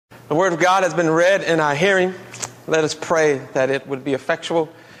The word of God has been read in our hearing. Let us pray that it would be effectual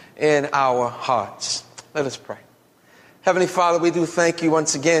in our hearts. Let us pray. Heavenly Father, we do thank you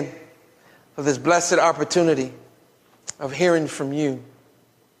once again for this blessed opportunity of hearing from you.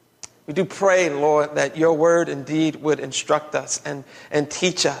 We do pray, Lord, that your word indeed would instruct us and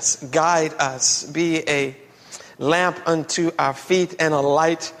teach us, guide us, be a lamp unto our feet and a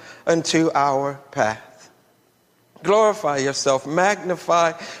light unto our path. Glorify yourself,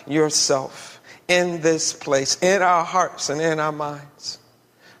 magnify yourself in this place, in our hearts and in our minds.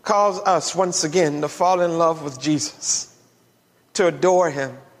 Cause us once again to fall in love with Jesus, to adore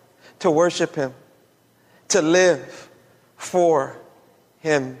him, to worship him, to live for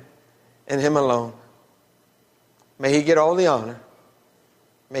him and him alone. May he get all the honor.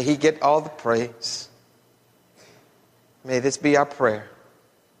 May he get all the praise. May this be our prayer.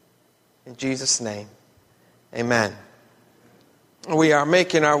 In Jesus' name. Amen. We are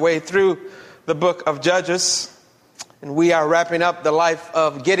making our way through the book of Judges, and we are wrapping up the life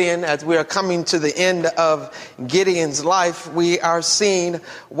of Gideon. As we are coming to the end of Gideon's life, we are seeing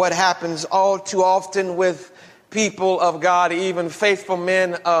what happens all too often with people of God, even faithful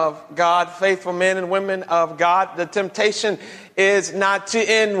men of God, faithful men and women of God. The temptation is not to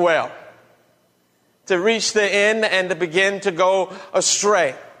end well, to reach the end and to begin to go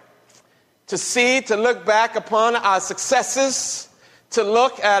astray. To look back upon our successes, to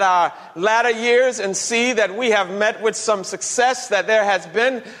look at our latter years and see that we have met with some success, that there has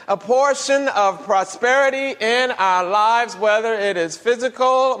been a portion of prosperity in our lives, whether it is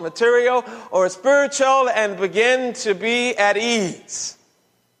physical, material, or spiritual, and begin to be at ease.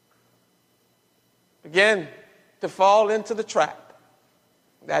 Begin to fall into the trap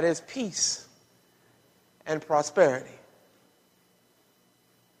that is peace and prosperity.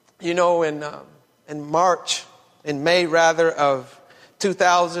 You know, in May of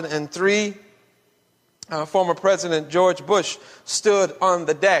 2003, former President George Bush stood on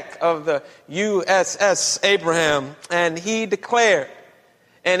the deck of the USS Abraham, and he declared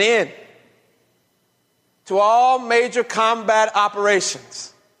an end to all major combat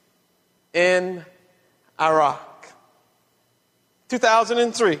operations in Iraq.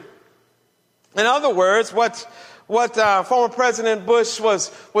 2003. In other words, what former President Bush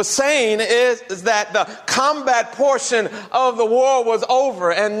was saying is that the combat portion of the war was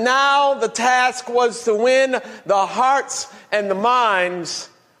over, and now the task was to win the hearts and the minds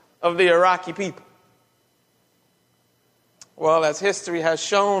of the Iraqi people. Well, as history has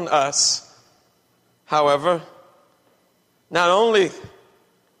shown us, however, not only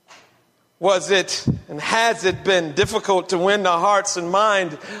was it and has it been difficult to win the hearts and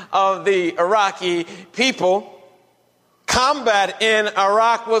mind of the Iraqi people, combat in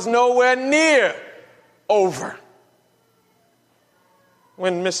Iraq was nowhere near over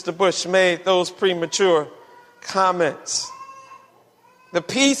when Mr. Bush made those premature comments. The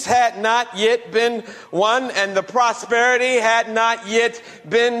peace had not yet been won, and the prosperity had not yet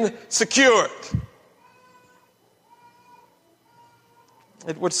been secured.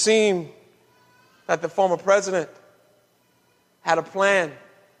 It would seem that the former president had a plan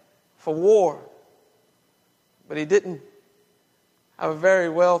for war, but he didn't have a very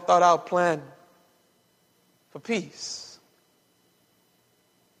well thought out plan for peace.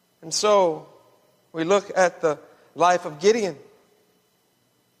 And so we look at the life of Gideon,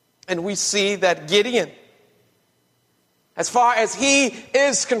 and we see that Gideon, as far as he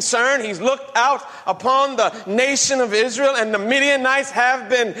is concerned, he's looked out upon the nation of Israel, and the Midianites have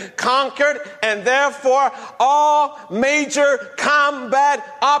been conquered, and therefore all major combat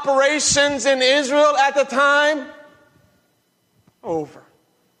operations in Israel at the time over.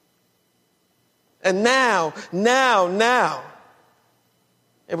 And now,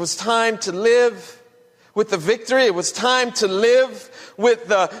 it was time to live with the victory. It was time to live with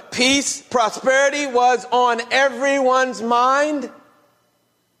the peace. Prosperity was on everyone's mind,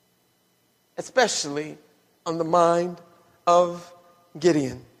 especially on the mind of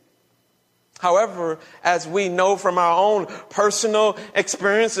Gideon. However, as we know from our own personal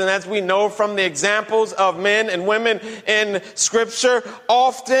experience, and as we know from the examples of men and women in Scripture,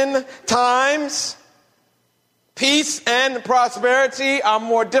 oftentimes peace and prosperity are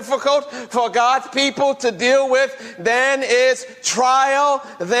more difficult for God's people to deal with than is trial,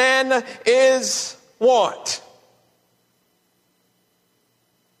 than is want.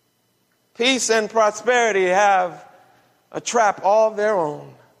 Peace and prosperity have a trap all of their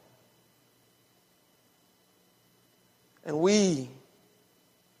own. And we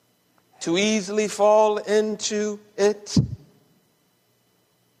too easily fall into it.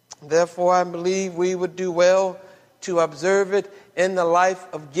 Therefore, I believe we would do well to observe it in the life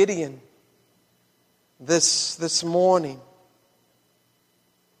of Gideon this morning.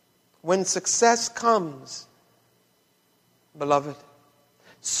 When success comes, beloved,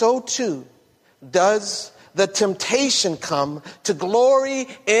 so too does the temptation come to glory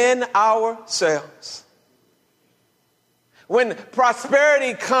in ourselves. When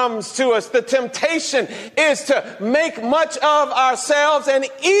prosperity comes to us, the temptation is to make much of ourselves, and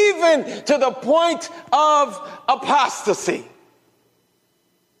even to the point of apostasy.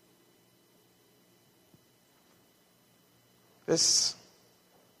 This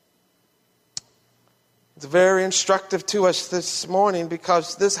is very instructive to us this morning,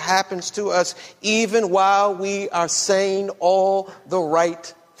 because this happens to us even while we are saying all the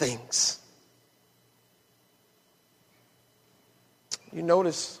right things. You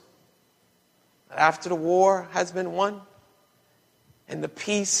notice that after the war has been won and the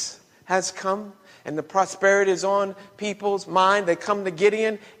peace has come and the prosperity is on people's mind, they come to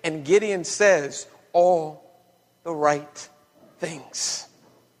Gideon, and Gideon says all the right things.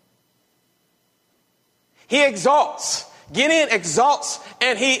 He exalts. Gideon exalts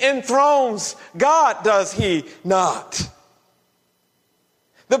and he enthrones God, does he not?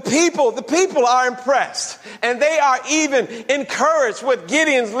 The people are impressed, and they are even encouraged with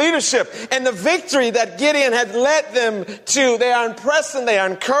Gideon's leadership and the victory that Gideon had led them to. They are impressed and they are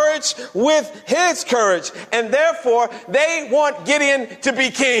encouraged with his courage, and therefore they want Gideon to be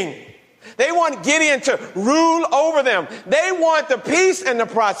king. They want Gideon to rule over them. They want the peace and the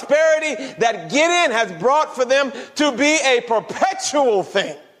prosperity that Gideon has brought for them to be a perpetual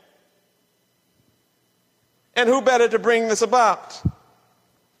thing. And who better to bring this about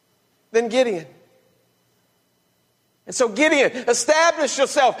than Gideon? And so Gideon, establish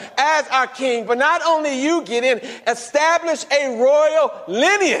yourself as our king, but not only you, Gideon, establish a royal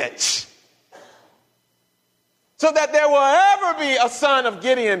lineage so that there will ever be a son of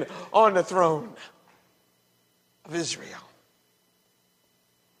Gideon on the throne of Israel.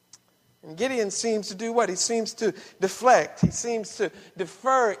 And Gideon seems to do what? He seems to deflect. He seems to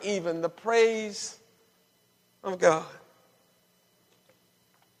defer even the praise of God.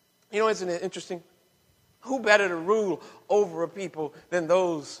 You know, isn't it interesting? Who better to rule over a people than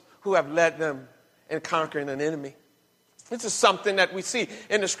those who have led them in conquering an enemy? This is something that we see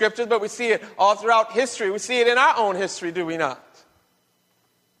in the scriptures, but we see it all throughout history. We see it in our own history, do we not?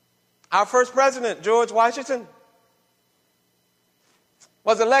 Our first president, George Washington,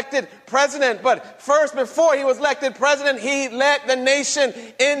 was elected president, but first, before he was elected president, he led the nation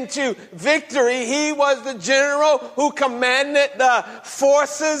into victory. He was the general who commanded the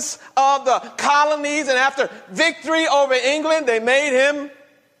forces of the colonies, and after victory over England, they made him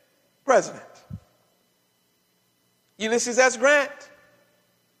president. Ulysses S. Grant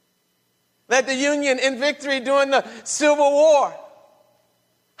led the Union in victory during the Civil War.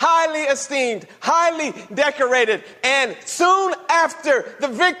 Highly esteemed, highly decorated, and soon after the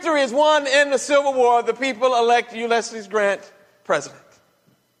victory is won in the Civil War, the people elect Ulysses Grant president.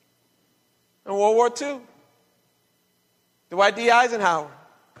 In World War II, Dwight D. Eisenhower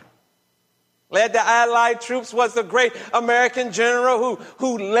led the Allied troops, was the great American general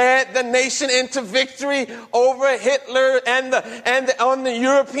who led the nation into victory over Hitler and on the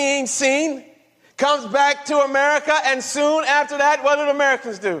European scene. Comes back to America, and soon after that, what did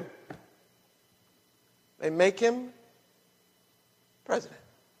Americans do? They make him president.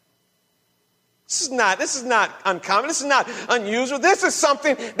 This is not uncommon. This is not unusual. This is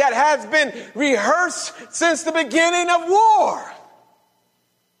something that has been rehearsed since the beginning of war.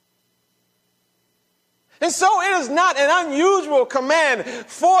 And so it is not an unusual command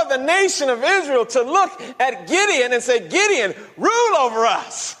for the nation of Israel to look at Gideon and say, Gideon, rule over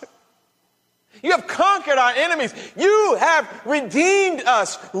us. You have conquered our enemies. You have redeemed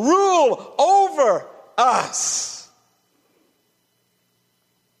us. Rule over us.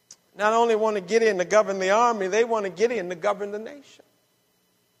 Not only wanted Gideon to govern the army, they wanted Gideon to govern the nation.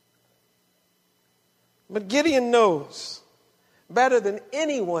 But Gideon knows, better than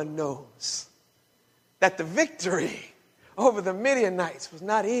anyone knows, that the victory over the Midianites was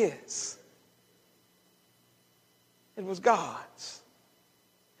not his. It was God's.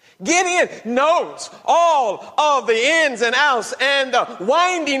 Gideon knows all of the ins and outs and the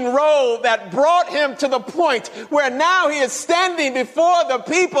winding road that brought him to the point where now he is standing before the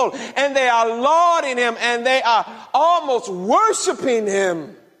people and they are lauding him and they are almost worshiping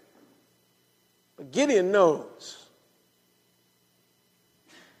him. But Gideon knows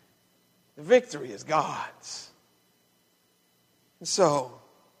the victory is God's. And so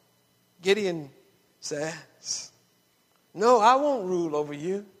Gideon says, no, I won't rule over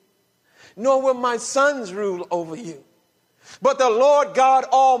you. Nor will my sons rule over you. But the Lord God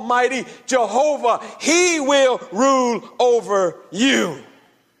Almighty, Jehovah, he will rule over you.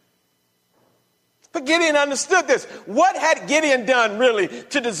 But Gideon understood this. What had Gideon done really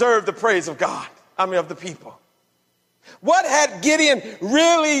to deserve the praise of God? Of the people. What had Gideon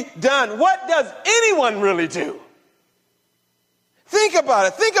really done? What does anyone really do? Think about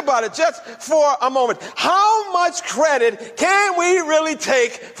it. Think about it just for a moment. How much credit can we really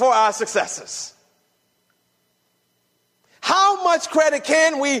take for our successes? How much credit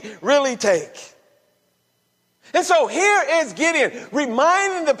can we really take? And so here is Gideon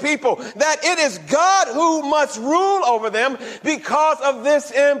reminding the people that it is God who must rule over them because of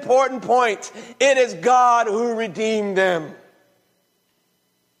this important point. It is God who redeemed them.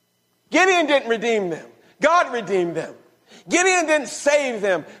 Gideon didn't redeem them. God redeemed them. Gideon didn't save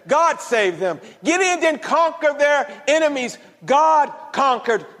them. God saved them. Gideon didn't conquer their enemies. God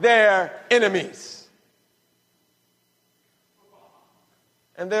conquered their enemies.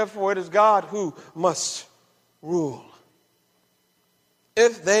 And therefore it is God who must rule.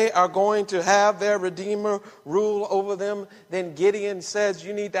 If they are going to have their Redeemer rule over them, then Gideon says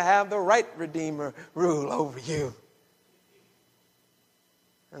you need to have the right Redeemer rule over you.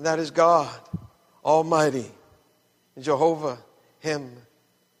 And that is God Almighty, Jehovah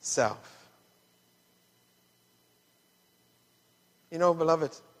himself. You know,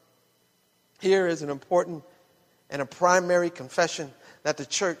 beloved, here is an important and a primary confession that the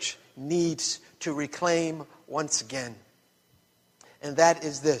church needs to reclaim once again. And that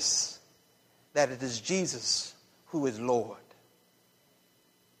is this, that it is Jesus who is Lord.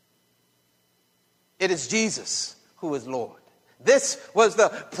 It is Jesus who is Lord. This was the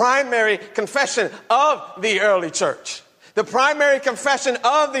primary confession of the early church. The primary confession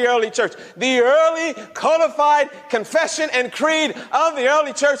of the early church. The early codified confession and creed of the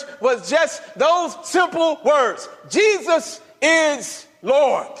early church was just those simple words. Jesus is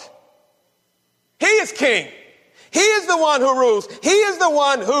Lord. He is King. He is the one who rules. He is the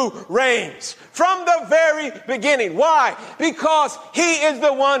one who reigns from the very beginning. Why? Because he is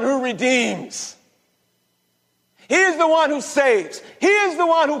the one who redeems. He is the one who saves. He is the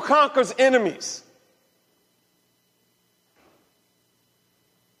one who conquers enemies.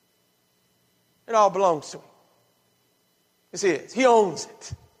 It all belongs to him. It's his. He owns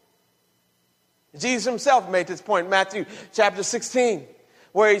it. Jesus himself made this point in Matthew chapter 16,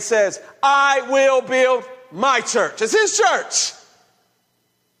 where he says, I will build my church. It's his church.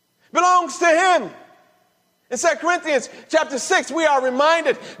 It belongs to him. In 2 Corinthians chapter 6, we are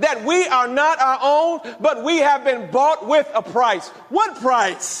reminded that we are not our own, but we have been bought with a price. What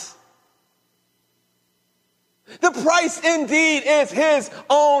price? The price indeed is his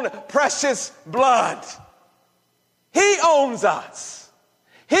own precious blood. He owns us.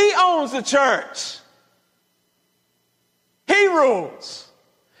 He owns the church. He rules.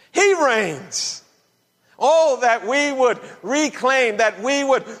 He reigns. Oh, that we would reclaim, that we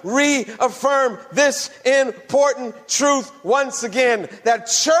would reaffirm this important truth once again, that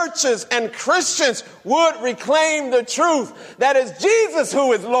churches and Christians would reclaim the truth that is Jesus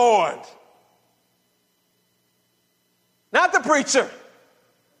who is Lord. Not the preacher.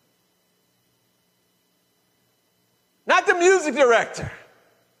 Not the music director.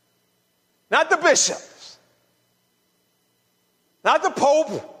 Not the bishops. Not the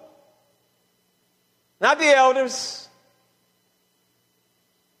pope. Not the elders.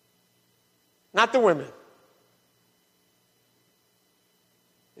 Not the women.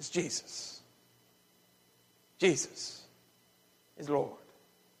 It's Jesus. Jesus is Lord.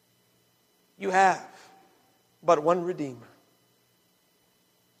 You have but one Redeemer.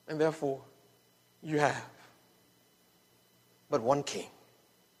 And therefore, you have but one King.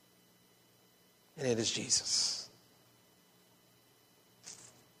 And it is Jesus.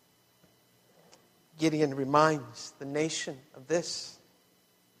 Gideon reminds the nation of this.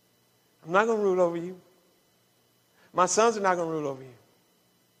 I'm not going to rule over you. My sons are not going to rule over you.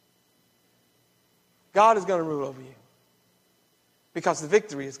 God is going to rule over you. Because the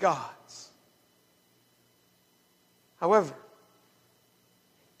victory is God's. However,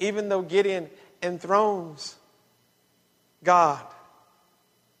 even though Gideon enthrones God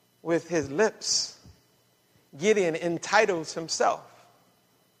with his lips, Gideon entitles himself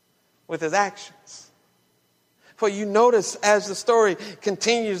with his actions. For you notice as the story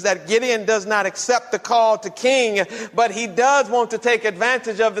continues that Gideon does not accept the call to king, but he does want to take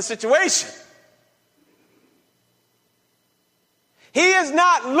advantage of the situation. He is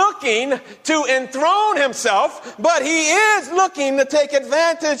not looking to enthrone himself, but he is looking to take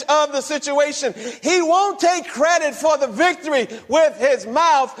advantage of the situation. He won't take credit for the victory with his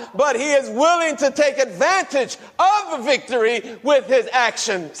mouth, but he is willing to take advantage of the victory with his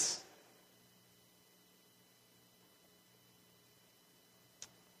actions.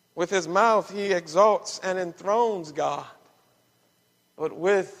 With his mouth, he exalts and enthrones God, but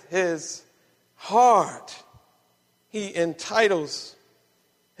with his heart, he entitles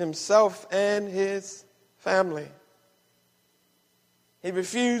himself and his family. He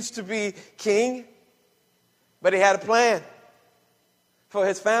refused to be king, but he had a plan for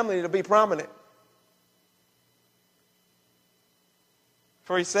his family to be prominent.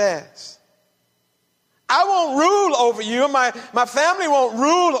 For he says, I won't rule over you, my family won't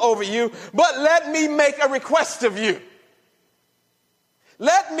rule over you, but let me make a request of you.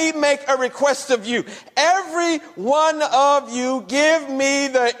 Let me make a request of you. Every one of you give me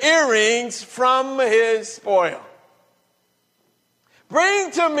the earrings from his spoil. Bring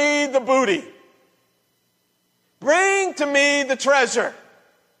to me the booty. Bring to me the treasure.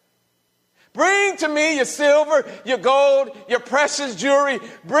 Bring to me your silver, your gold, your precious jewelry.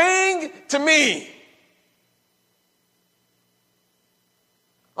 Bring to me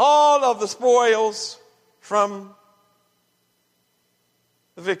all of the spoils from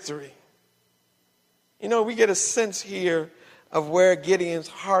the victory. You know, we get a sense here of where Gideon's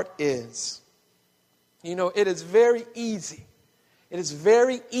heart is. You know, it is very easy. It is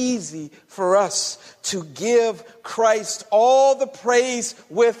very easy for us to give Christ all the praise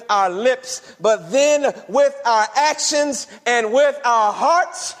with our lips, but then with our actions and with our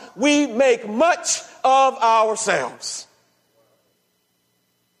hearts, we make much of ourselves.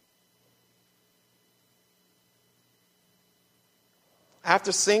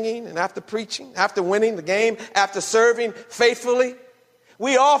 After singing and after preaching, after winning the game, after serving faithfully,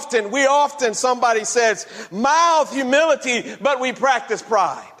 we often, somebody says, mouth humility, but we practice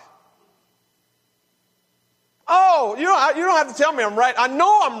pride. Oh, you don't have to tell me I'm right. I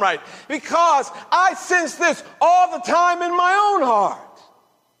know I'm right because I sense this all the time in my own heart.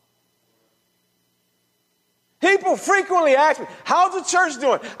 People frequently ask me, how's the church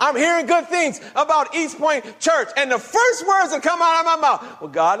doing? I'm hearing good things about East Point Church. And the first words that come out of my mouth, well,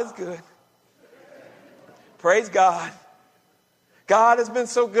 God is good. Praise God. God has been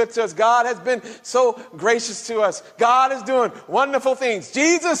so good to us. God has been so gracious to us. God is doing wonderful things.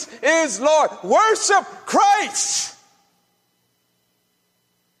 Jesus is Lord. Worship Christ.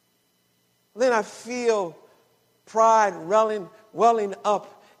 Then I feel pride welling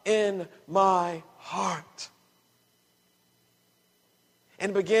up in my heart.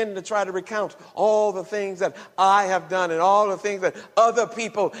 And begin to try to recount all the things that I have done and all the things that other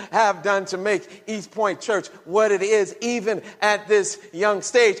people have done to make East Point Church what it is, even at this young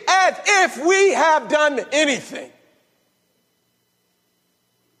stage, as if we have done anything.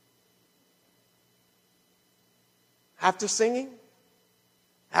 After singing,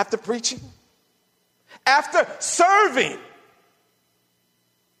 after preaching, after serving,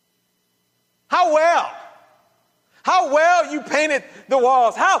 how well you painted the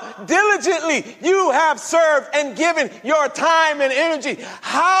walls. How diligently you have served and given your time and energy.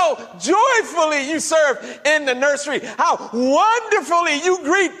 How joyfully you serve in the nursery. How wonderfully you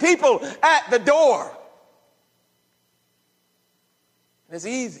greet people at the door. It's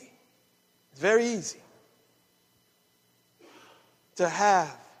easy. It's very easy to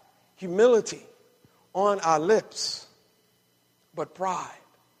have humility on our lips, but pride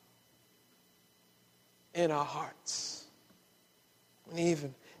in our hearts, and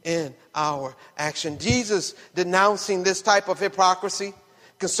even in our action. Jesus denouncing this type of hypocrisy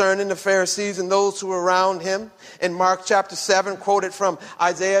concerning the Pharisees and those who were around him. In Mark chapter 7, quoted from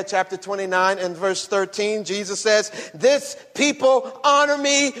Isaiah chapter 29 and verse 13, Jesus says, "This people honor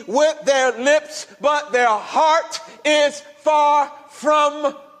me with their lips, but their heart is far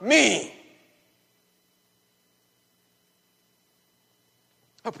from me."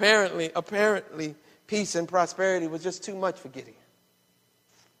 Apparently, peace and prosperity was just too much for Gideon.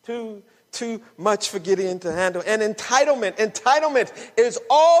 Too much for Gideon to handle. And entitlement is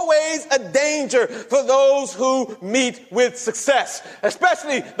always a danger for those who meet with success,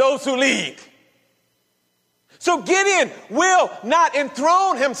 especially those who lead. So Gideon will not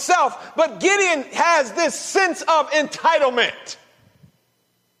enthrone himself, but Gideon has this sense of entitlement.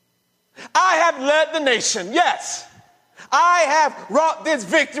 I have led the nation, yes. I have wrought this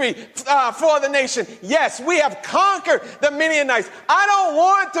victory for the nation. Yes, we have conquered the Midianites. I don't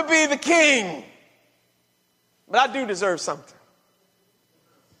want to be the king, but I do deserve something.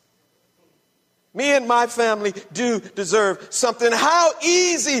 Me and my family do deserve something. How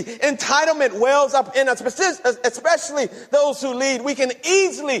easy entitlement wells up in us, especially those who lead. We can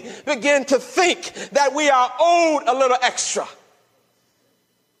easily begin to think that we are owed a little extra.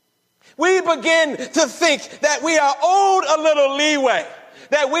 We begin to think that we are owed a little leeway,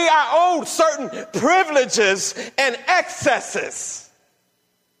 that we are owed certain privileges and excesses.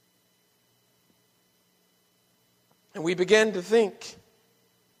 And we begin to think,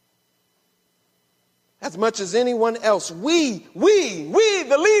 as much as anyone else, we,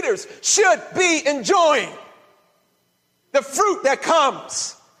 the leaders, should be enjoying the fruit that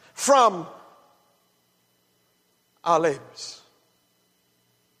comes from our labors.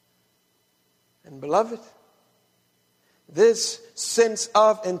 And beloved, this sense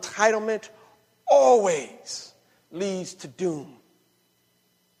of entitlement always leads to doom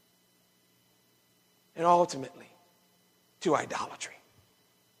and ultimately to idolatry.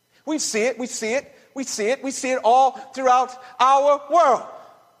 We see it all throughout our world.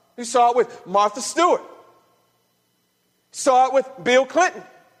 We saw it with Martha Stewart. We saw it with Bill Clinton.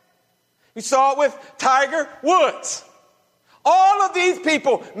 We saw it with Tiger Woods. All of these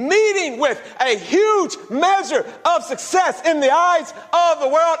people meeting with a huge measure of success in the eyes of the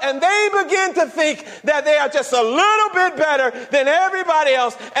world, and they begin to think that they are just a little bit better than everybody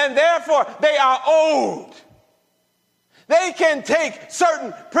else, and therefore they are owed. They can take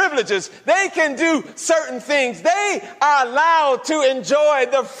certain privileges. They can do certain things. They are allowed to enjoy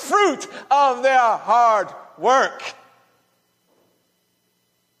the fruit of their hard work.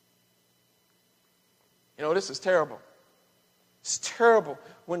 You know, this is terrible. It's terrible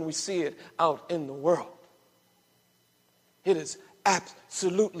when we see it out in the world. It is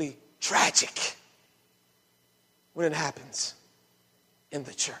absolutely tragic when it happens in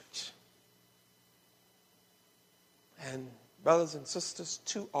the church. And brothers and sisters,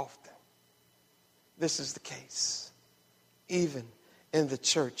 too often, this is the case, even in the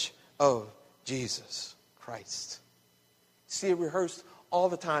church of Jesus Christ. See it rehearsed all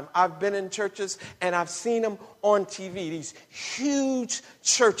the time. I've been in churches and I've seen them on TV, these huge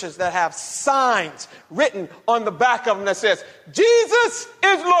churches that have signs written on the back of them that says, Jesus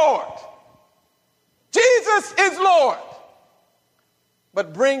is Lord. Jesus is Lord.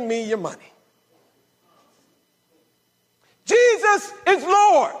 But bring me your money. Jesus is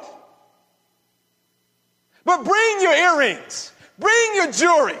Lord. But bring your earrings, bring your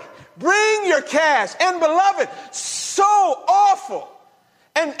jewelry, bring your cash. And beloved, so awful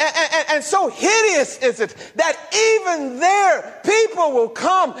and so hideous is it that even there people will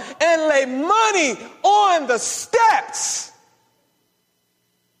come and lay money on the steps.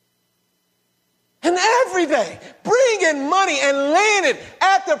 And every day, bringing money and laying it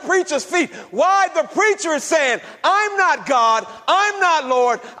at the preacher's feet. Why? The preacher is saying, I'm not God, I'm not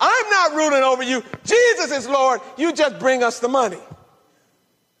Lord, I'm not ruling over you. Jesus is Lord, you just bring us the money.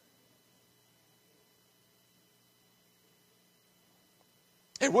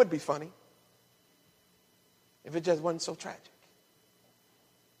 It would be funny if it just wasn't so tragic.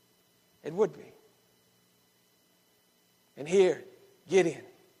 It would be. And here, Gideon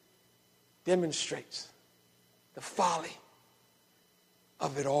demonstrates the folly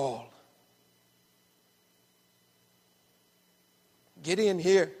of it all. Gideon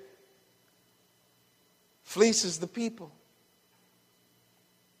here fleeces the people.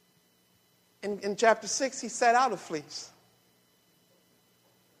 In chapter 6, he set out to fleece.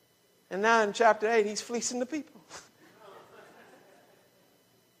 And now in chapter 8, he's fleecing the people.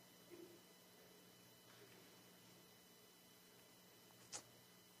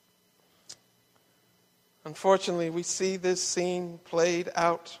 Unfortunately, we see this scene played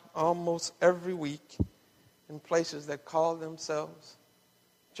out almost every week in places that call themselves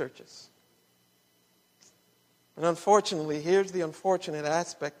churches. And unfortunately, here's the unfortunate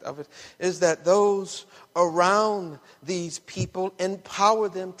aspect of it, is that those around these people empower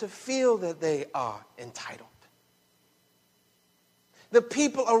them to feel that they are entitled. The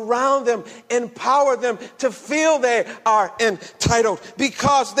people around them empower them to feel they are entitled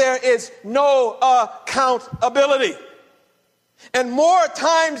because there is no accountability. And more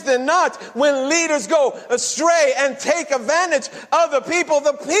times than not, when leaders go astray and take advantage of the people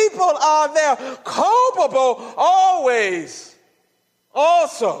are there culpable always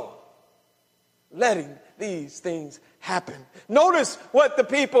also letting these things happen. Notice what the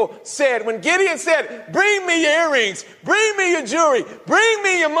people said. When Gideon said, bring me your earrings, bring me your jewelry, bring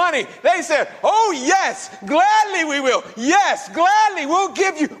me your money, they said, oh yes, gladly we will. Yes, gladly we'll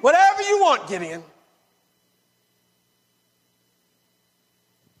give you whatever you want, Gideon.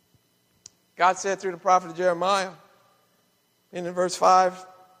 God said through the prophet Jeremiah, in verse 5,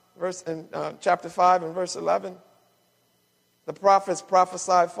 chapter 5 and verse 11. The prophets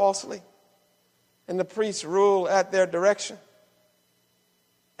prophesied falsely, and the priests rule at their direction.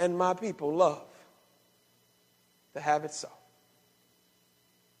 And my people love to have it so.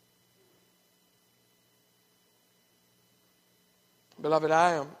 Beloved,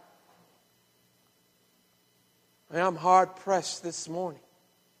 I am hard pressed this morning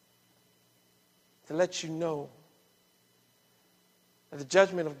to let you know that the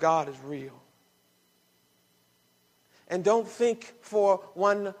judgment of God is real. And don't think for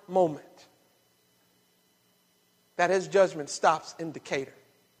one moment that his judgment stops in Decatur.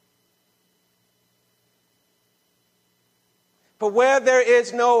 But where there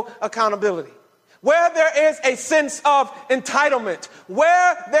is no accountability, where there is a sense of entitlement,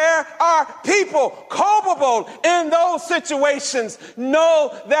 where there are people culpable in those situations,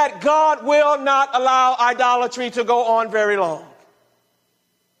 know that God will not allow idolatry to go on very long.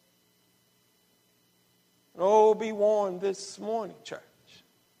 Oh, be warned this morning, church.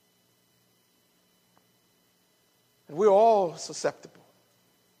 And we're all susceptible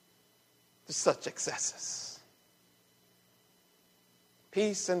to such excesses.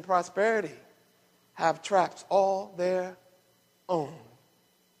 Peace and prosperity have traps all their own.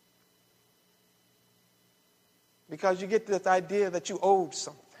 Because you get this idea that you owed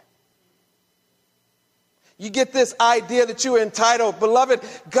something. You get this idea that you're entitled. Beloved,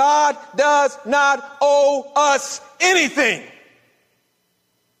 God does not owe us anything.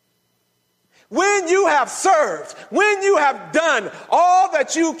 When you have served, when you have done all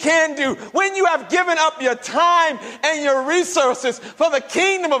that you can do, when you have given up your time and your resources for the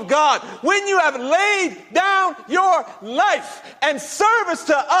kingdom of God, when you have laid down your life and service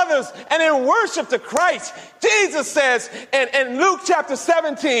to others and in worship to Christ, Jesus says in Luke chapter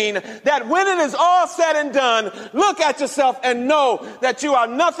 17 that when it is all said and done, look at yourself and know that you are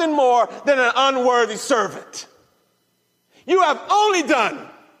nothing more than an unworthy servant. You have only done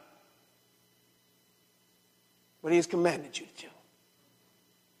what he has commanded you to do.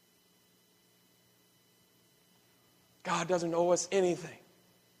 God doesn't owe us anything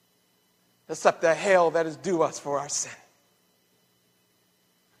except the hell that is due us for our sin.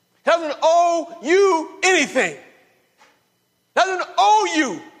 He doesn't owe you anything. He doesn't owe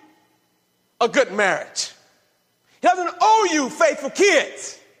you a good marriage. He doesn't owe you faithful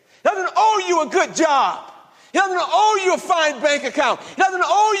kids. He doesn't owe you a good job. He doesn't owe you a fine bank account. He doesn't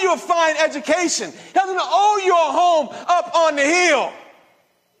owe you a fine education. He doesn't owe you a home up on the hill.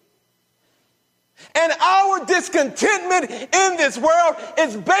 And our discontentment in this world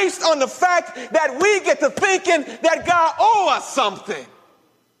is based on the fact that we get to thinking that God owes us something.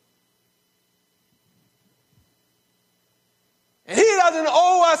 And he doesn't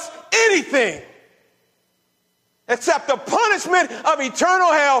owe us anything except the punishment of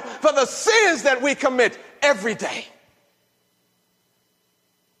eternal hell for the sins that we commit every day.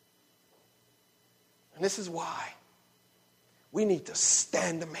 And this is why we need to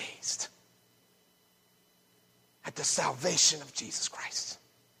stand amazed at the salvation of Jesus Christ.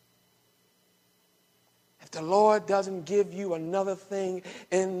 If the Lord doesn't give you another thing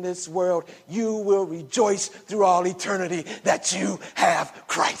in this world, you will rejoice through all eternity that you have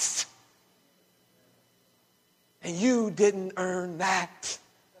Christ. And you didn't earn that.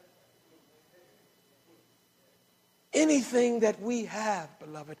 Anything that we have,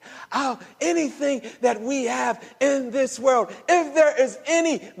 beloved, anything that we have in this world, if there is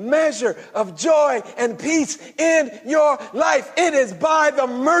any measure of joy and peace in your life, it is by the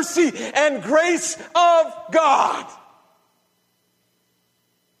mercy and grace of God.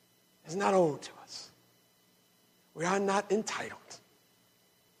 It's not owed to us. We are not entitled.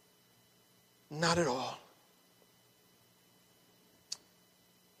 Not at all.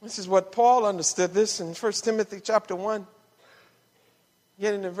 This is what Paul understood this in 1 Timothy chapter 1,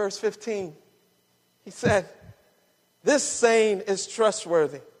 getting to verse 15. He said, this saying is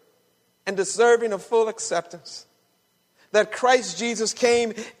trustworthy and deserving of full acceptance, that Christ Jesus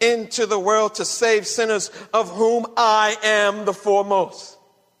came into the world to save sinners, of whom I am the foremost.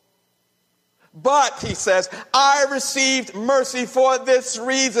 But, he says, I received mercy for this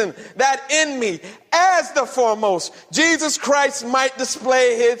reason, that in me, as the foremost, Jesus Christ might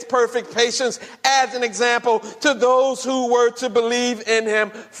display his perfect patience as an example to those who were to believe in him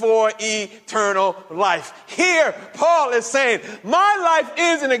for eternal life. Here, Paul is saying, my life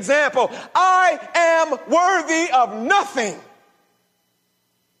is an example. I am worthy of nothing.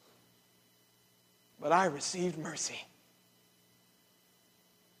 But I received mercy.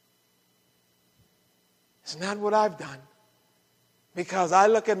 It's not what I've done, because I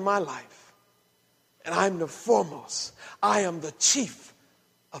look at my life and I'm the foremost. I am the chief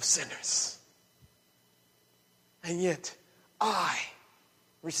of sinners. And yet I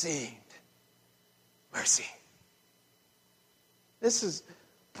received mercy.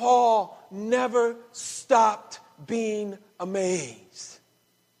 Paul never stopped being amazed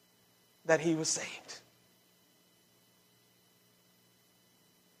that he was saved.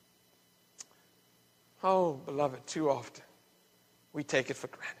 Oh, beloved, too often we take it for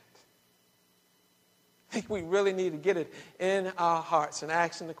granted. I think we really need to get it in our hearts and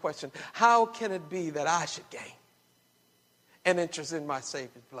asking the question, how can it be that I should gain an interest in my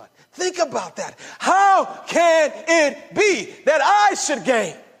Savior's blood? Think about that. How can it be that I should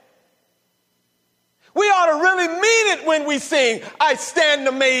gain? We ought to really mean it when we sing, I stand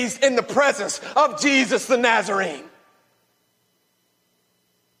amazed in the presence of Jesus the Nazarene.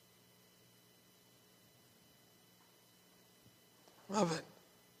 Beloved,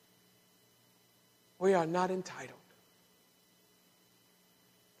 we are not entitled.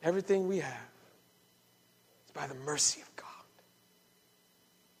 Everything we have is by the mercy of God.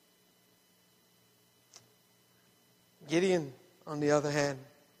 Gideon, on the other hand,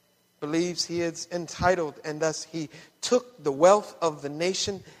 believes he is entitled, and thus he took the wealth of the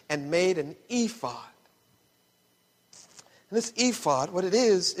nation and made an ephod. And this ephod, what it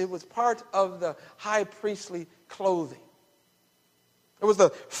is, it was part of the high priestly clothing. It was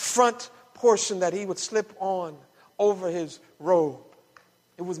the front portion that he would slip on over his robe.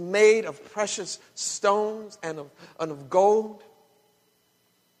 It was made of precious stones and of gold.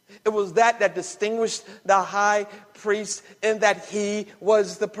 It was that distinguished the high priest in that he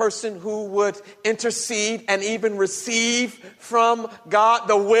was the person who would intercede and even receive from God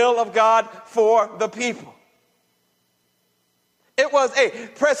the will of God for the people. It was a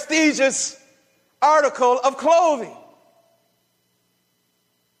prestigious article of clothing.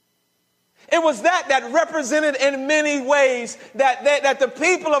 It was that represented in many ways that the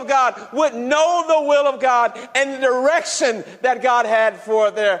people of God would know the will of God and the direction that God had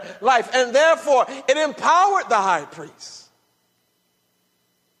for their life. And therefore, it empowered the high priest.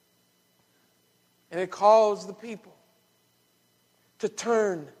 And it caused the people to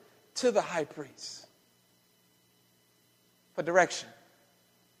turn to the high priest for direction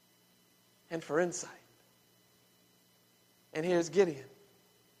and for insight. And here's Gideon.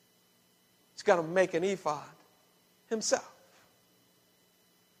 He's going to make an ephod himself.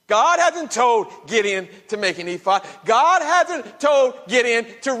 God hasn't told Gideon to make an ephod. God hasn't told Gideon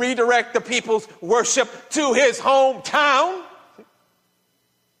to redirect the people's worship to his hometown.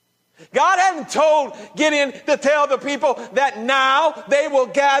 God hasn't told Gideon to tell the people that now they will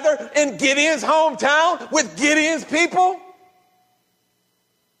gather in Gideon's hometown with Gideon's people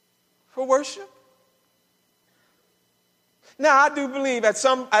for worship. Now, I do believe at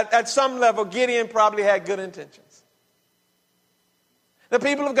some level, Gideon probably had good intentions. The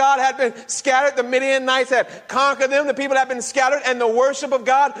people of God had been scattered. The Midianites had conquered them. The people had been scattered, and the worship of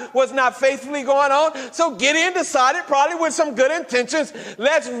God was not faithfully going on. So Gideon decided, probably with some good intentions,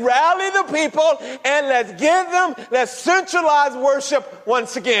 let's rally the people and let's centralize worship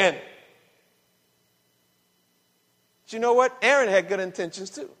once again. But you know what? Aaron had good intentions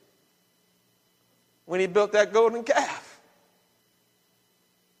too when he built that golden calf.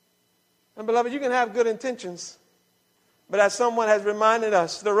 And beloved, you can have good intentions, but as someone has reminded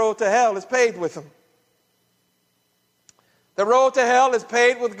us, the road to hell is paved with them. The road to hell is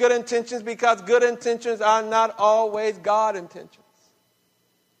paved with good intentions because good intentions are not always God intentions.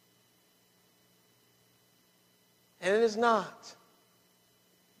 And it is not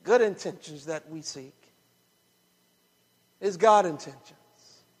good intentions that we seek. It is God intentions.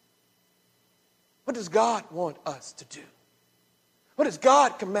 What does God want us to do? What is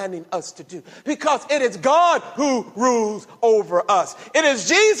God commanding us to do? Because it is God who rules over us. It is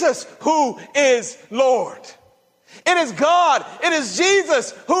Jesus who is Lord. It is God, it is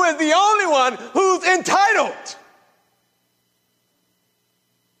Jesus who is the only one who's entitled.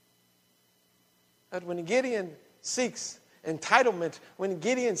 But when Gideon seeks entitlement, when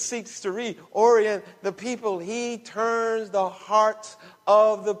Gideon seeks to reorient the people, he turns the hearts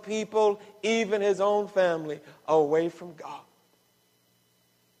of the people, even his own family, away from God.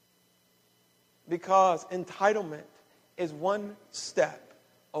 Because entitlement is one step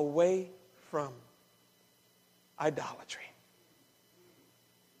away from idolatry.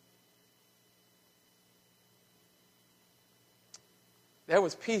 There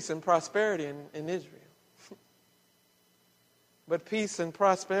was peace and prosperity in Israel. But peace and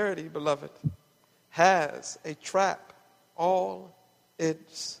prosperity, beloved, has a trap all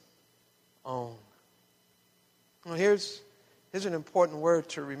its own. Now here's an important word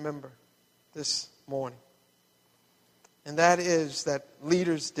to remember this morning. And that is that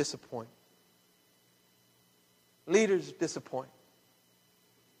leaders disappoint. Leaders disappoint.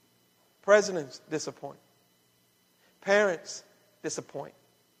 Presidents disappoint. Parents disappoint.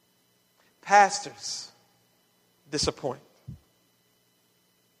 Pastors disappoint.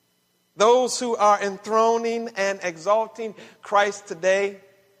 Those who are enthroning and exalting Christ today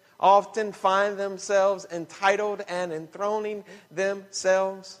often find themselves entitled and enthroning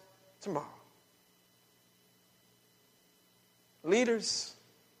themselves tomorrow. Leaders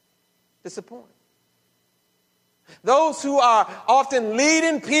disappoint. Those who are often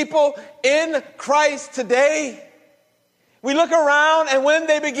leading people in Christ today, we look around and when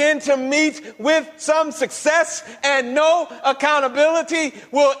they begin to meet with some success and no accountability,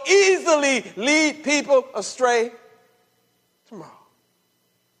 will easily lead people astray tomorrow.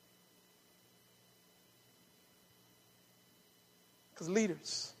 Because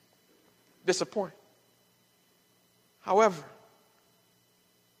leaders disappoint. However,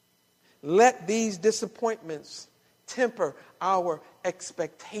 let these disappointments temper our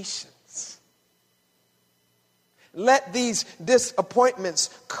expectations. Let these disappointments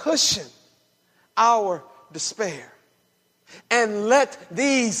cushion our despair. And let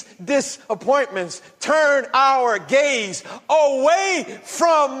these disappointments turn our gaze away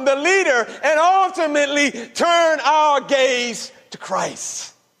from the leader and ultimately turn our gaze to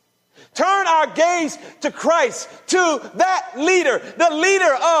Christ. Turn our gaze to Christ, to that leader, the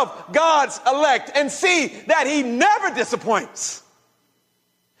leader of God's elect, and see that he never disappoints.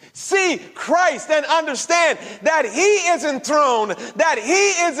 See Christ and understand that he is enthroned, that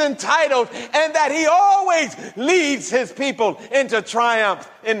he is entitled, and that he always leads his people into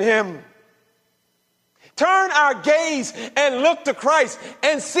triumph in him. Turn our gaze and look to Christ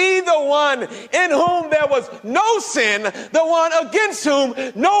and see the one in whom there was no sin, the one against whom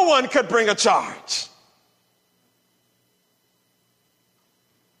no one could bring a charge.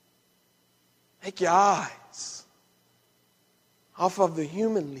 Take your eyes off of the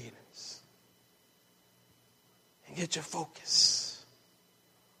human leaders and get your focus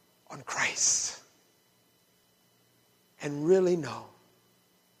on Christ. And really know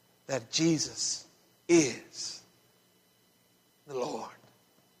that Jesus is the Lord.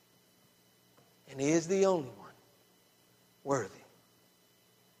 And he is the only one worthy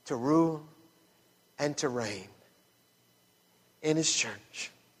to rule and to reign in his church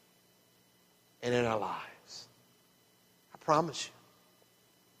and in our lives. I promise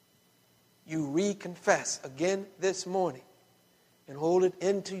you, you reconfess again this morning and hold it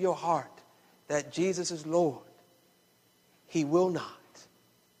into your heart that Jesus is Lord. He will not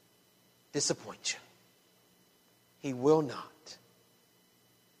disappoint you. He will not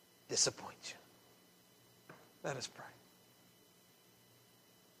disappoint you. Let us pray.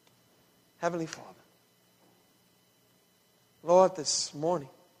 Heavenly Father, Lord, this morning,